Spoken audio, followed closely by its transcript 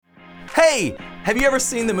Hey, have you ever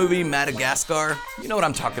seen the movie Madagascar? You know what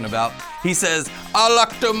I'm talking about. He says, I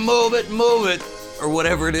like to move it, or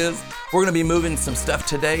whatever it is. We're gonna be moving some stuff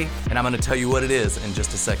today, and I'm gonna tell you what it is in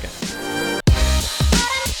just a second.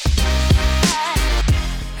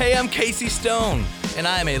 Hey, I'm Casey Stone, and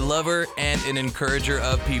I am a lover and an encourager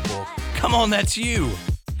of people. Come on, that's you.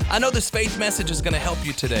 I know this faith message is gonna help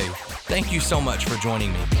you today. Thank you so much for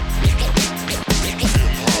joining me.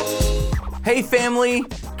 Hey family,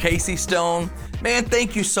 Casey Stone. Man,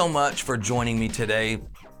 thank you so much for joining me today.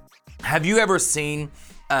 Have you ever seen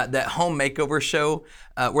that home makeover show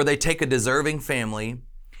where they take a deserving family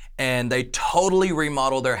and they totally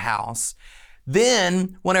remodel their house?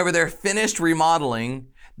 Then, whenever they're finished remodeling,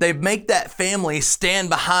 they make that family stand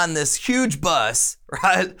behind this huge bus,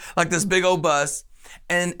 right? Like this big old bus,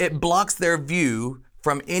 and it blocks their view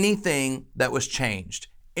from anything that was changed.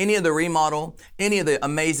 Any of the remodel, any of the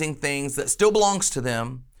amazing things that still belongs to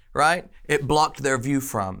them, right? It blocked their view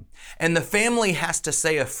from. And the family has to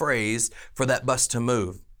say a phrase for that bus to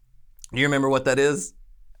move. Do you remember what that is?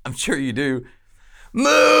 I'm sure you do.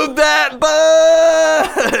 Move that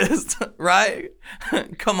bus, right?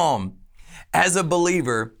 Come on. As a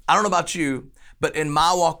believer, I don't know about you, but in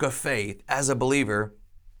my walk of faith, as a believer,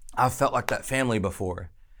 I've felt like that family before.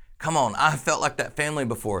 Come on, I felt like that family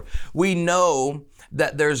before. We know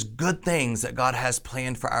that there's good things that God has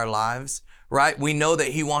planned for our lives, right? We know that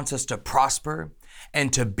He wants us to prosper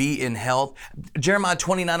and to be in health. Jeremiah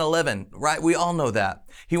 29:11, right? We all know that.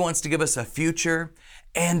 He wants to give us a future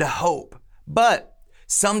and a hope. But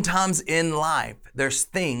sometimes in life, there's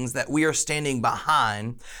things that we are standing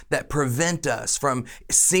behind that prevent us from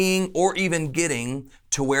seeing or even getting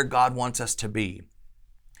to where God wants us to be.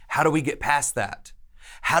 How do we get past that?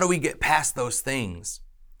 How do we get past those things?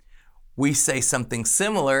 We say something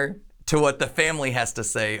similar to what the family has to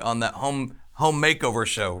say on that home makeover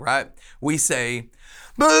show, right? We say,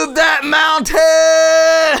 move that mountain!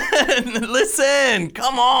 Listen,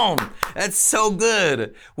 come on. That's so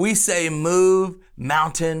good. We say, move,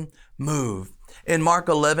 mountain, move. In Mark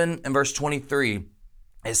 11 and verse 23,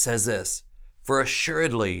 it says this, for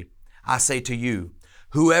assuredly, I say to you,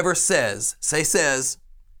 whoever says,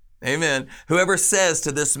 amen. Whoever says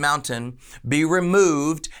to this mountain, be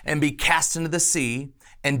removed and be cast into the sea,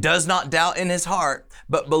 and does not doubt in his heart,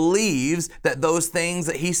 but believes that those things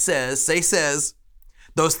that he says,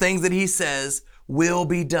 those things that he says will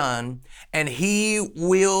be done, and he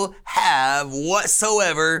will have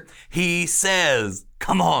whatsoever he says.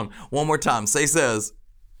 Come on, one more time, says.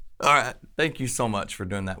 All right, thank you so much for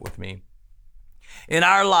doing that with me. In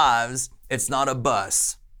our lives, it's not a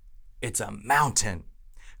bus, it's a mountain.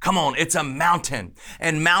 Come on, it's a mountain.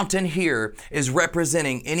 And mountain here is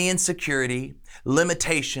representing any insecurity,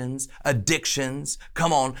 limitations, addictions,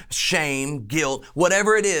 come on, shame, guilt,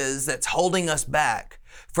 whatever it is that's holding us back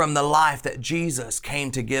from the life that Jesus came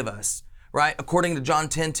to give us, right? According to John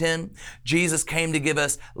 10:10, Jesus came to give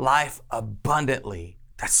us life abundantly.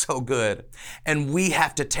 That's so good. And we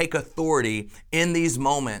have to take authority in these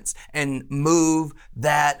moments and move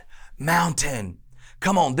that mountain.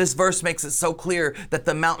 Come on, this verse makes it so clear that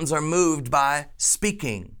the mountains are moved by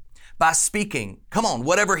speaking. By speaking. Come on,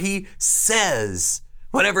 whatever he says,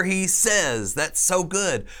 that's so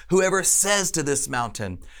good. Whoever says to this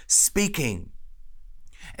mountain, speaking.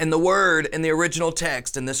 And the word in the original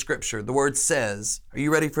text in this scripture, the word says, are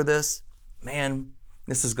you ready for this? Man,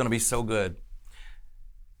 this is going to be so good.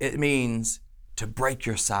 It means to break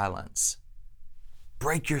your silence.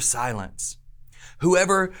 Break your silence.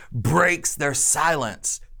 Whoever breaks their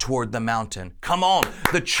silence toward the mountain. Come on,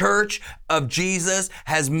 the church of Jesus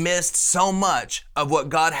has missed so much of what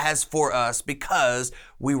God has for us because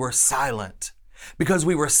we were silent. Because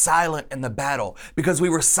we were silent in the battle. Because we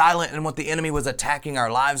were silent in what the enemy was attacking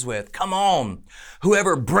our lives with. Come on.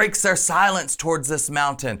 Whoever breaks their silence towards this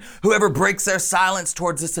mountain. Whoever breaks their silence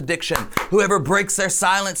towards this addiction. Whoever breaks their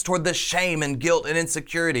silence toward this shame and guilt and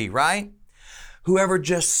insecurity, right? Whoever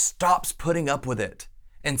just stops putting up with it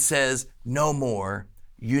and says, no more,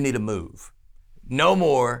 you need to move. No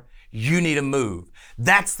more, you need to move.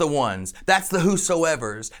 That's the ones, that's the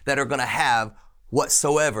whosoevers that are going to have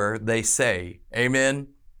whatsoever they say. Amen?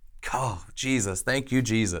 Oh, Jesus. Thank you,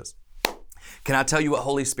 Jesus. Can I tell you what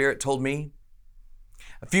Holy Spirit told me?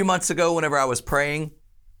 A few months ago, whenever I was praying,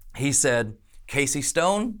 He said, Casey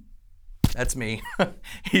Stone, that's me.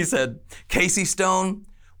 He said, Casey Stone,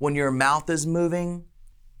 when your mouth is moving,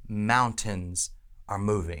 mountains are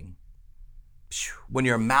moving. When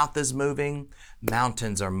your mouth is moving,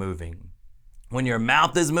 mountains are moving. When your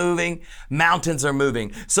mouth is moving, mountains are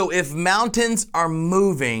moving. So if mountains are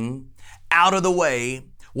moving out of the way,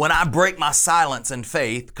 When I break my silence in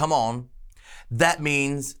faith, come on, that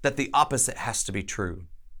means that the opposite has to be true.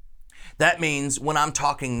 That means when I'm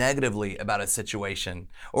talking negatively about a situation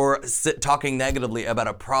or talking negatively about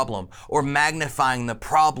a problem or magnifying the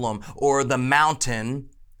problem or the mountain,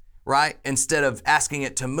 right? Instead of asking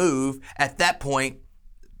it to move, at that point,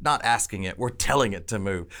 not asking it, we're telling it to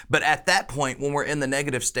move. But at that point, when we're in the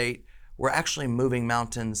negative state, we're actually moving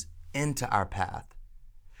mountains into our path.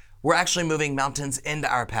 We're actually moving mountains into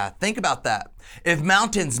our path. Think about that. If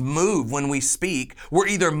mountains move when we speak, we're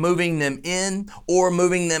either moving them in or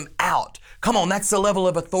moving them out. Come on, that's the level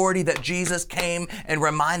of authority that Jesus came and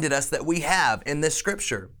reminded us that we have in this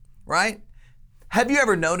scripture, right? Have you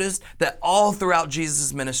ever noticed that all throughout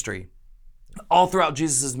Jesus' ministry,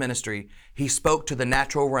 he spoke to the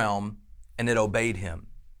natural realm and it obeyed him.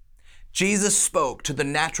 Jesus spoke to the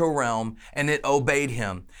natural realm and it obeyed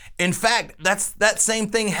him. In fact, that same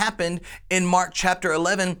thing happened in Mark chapter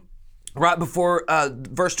 11, right before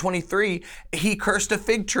verse 23. He cursed a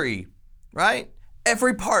fig tree, right?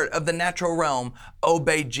 Every part of the natural realm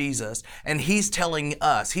obeyed Jesus. And he's telling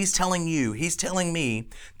us, he's telling you, he's telling me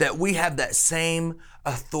that we have that same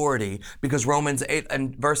authority because Romans 8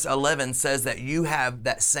 and verse 11 says that you have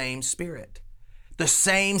that same spirit. The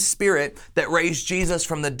same spirit that raised Jesus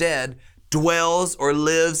from the dead dwells or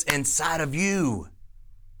lives inside of you.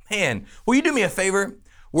 Man, will you do me a favor?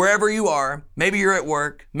 Wherever you are, maybe you're at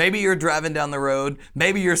work, maybe you're driving down the road,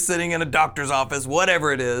 maybe you're sitting in a doctor's office,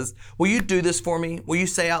 whatever it is, will you do this for me? Will you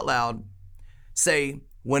say out loud, say,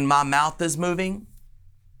 when my mouth is moving?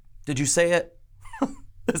 Did you say it?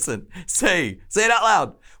 Listen, say it out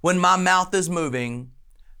loud. When my mouth is moving,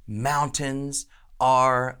 mountains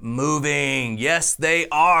are moving. Yes, they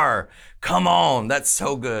are. Come on, that's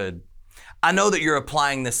so good. I know that you're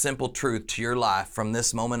applying this simple truth to your life from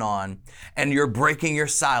this moment on, and you're breaking your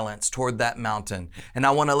silence toward that mountain. And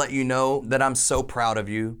I want to let you know that I'm so proud of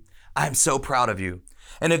you. I'm so proud of you.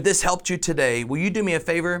 And if this helped you today, will you do me a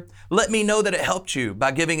favor? Let me know that it helped you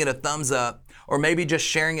by giving it a thumbs up or maybe just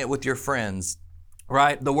sharing it with your friends,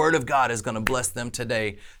 right? The Word of God is going to bless them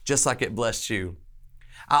today just like it blessed you.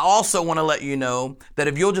 I also want to let you know that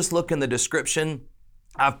if you'll just look in the description,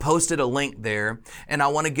 I've posted a link there and I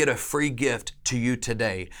want to get a free gift to you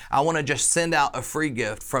today. I want to just send out a free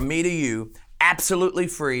gift from me to you, absolutely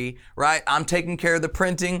free, right? I'm taking care of the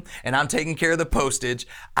printing and I'm taking care of the postage.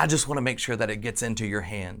 I just want to make sure that it gets into your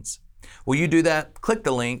hands. Will you do that? Click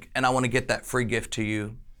the link and I want to get that free gift to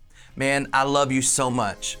you. Man, I love you so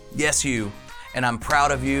much. Yes, you. And I'm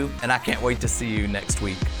proud of you and I can't wait to see you next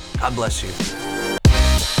week. God bless you.